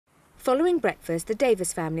Following breakfast, the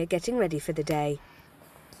Davis family are getting ready for the day.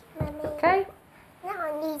 Mummy, Okay? now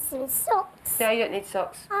I need some socks. No, you don't need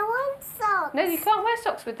socks. I want socks. No, you can't wear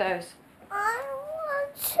socks with those. I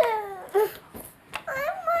want to. I want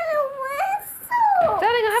to wear socks.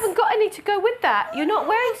 Darling, I haven't got any to go with that. You're not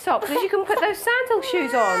wearing socks because you can put those sandal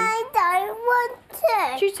shoes on. I don't want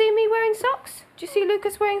to. Do you see me wearing socks? Do you see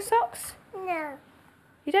Lucas wearing socks? No.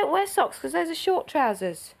 You don't wear socks because those are short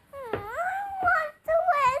trousers. I want to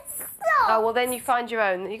wear socks. Oh, well then you find your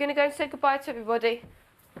own. You're going to go and say goodbye to everybody.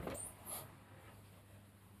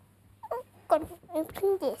 I'm going to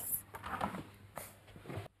open this.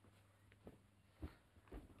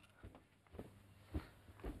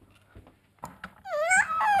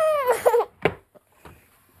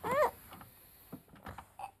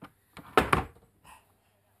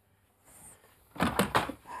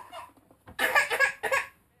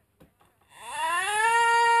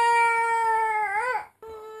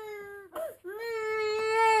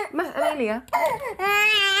 Amelia, what's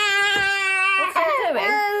he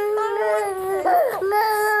doing?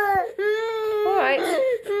 All right.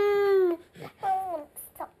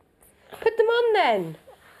 Put them on then.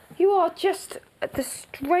 You are just the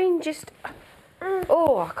strangest...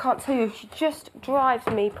 Oh, I can't tell you. She just drives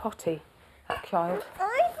me potty, that child. I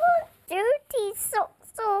want to do these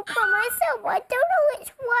socks all by myself. I don't know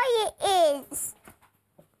which way it is.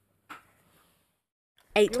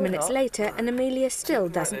 8 minutes later, and Amelia still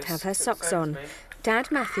doesn't have her socks on.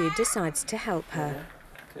 Dad Matthew decides to help her.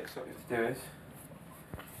 So what you have to do is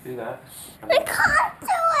do that. I can't do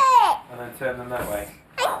it. And then turn them that way.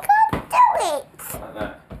 I can't do it. Like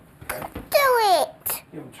that. Okay. Do it.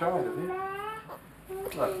 You haven't tried, have you?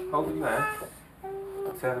 Look, hold them there.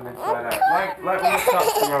 And turn them inside out. Like when you start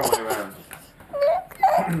the wrong way around. I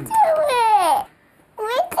can't do it.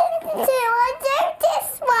 We can do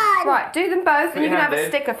this one. Right, do them both and you can have a in.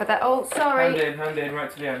 sticker for that. Oh, sorry. Hand in, right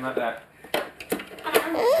to the end, like that. Don't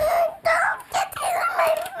get it on my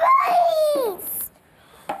face.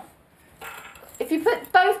 If you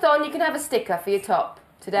put both on, you can have a sticker for your top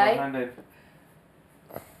today. Hand in.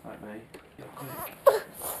 Like me.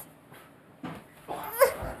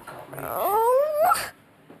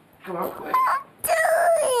 Come on, quick. Do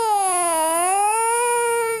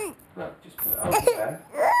it. Look, just put it over there.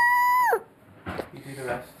 You do the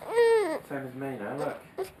rest. Same as me now, look.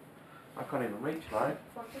 I can't even reach, right?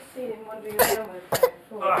 I've just seen him wandering around with it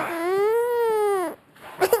before. I've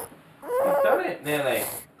done it, nearly.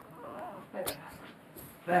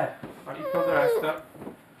 There. Right, you pull the rest up.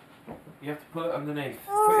 You have to pull it underneath.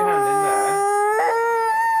 Put your hand in there.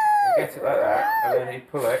 And get it like that. And then you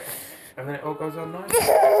pull it. And then it all goes on nicely.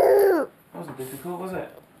 That wasn't difficult, was it?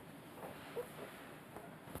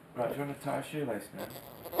 Right, do you want to tie a shoelace now?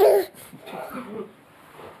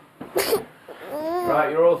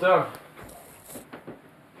 Right, you're all done.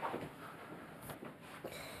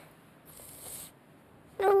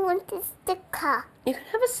 I want a sticker. You can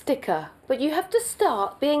have a sticker, but you have to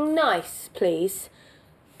start being nice, please.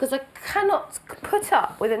 Because I cannot put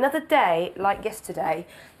up with another day like yesterday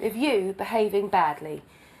of you behaving badly.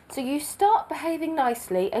 So you start behaving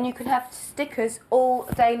nicely and you can have stickers all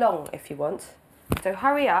day long if you want. So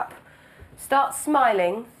hurry up, start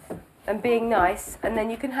smiling and being nice, and then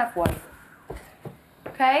you can have one.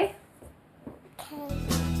 Okay?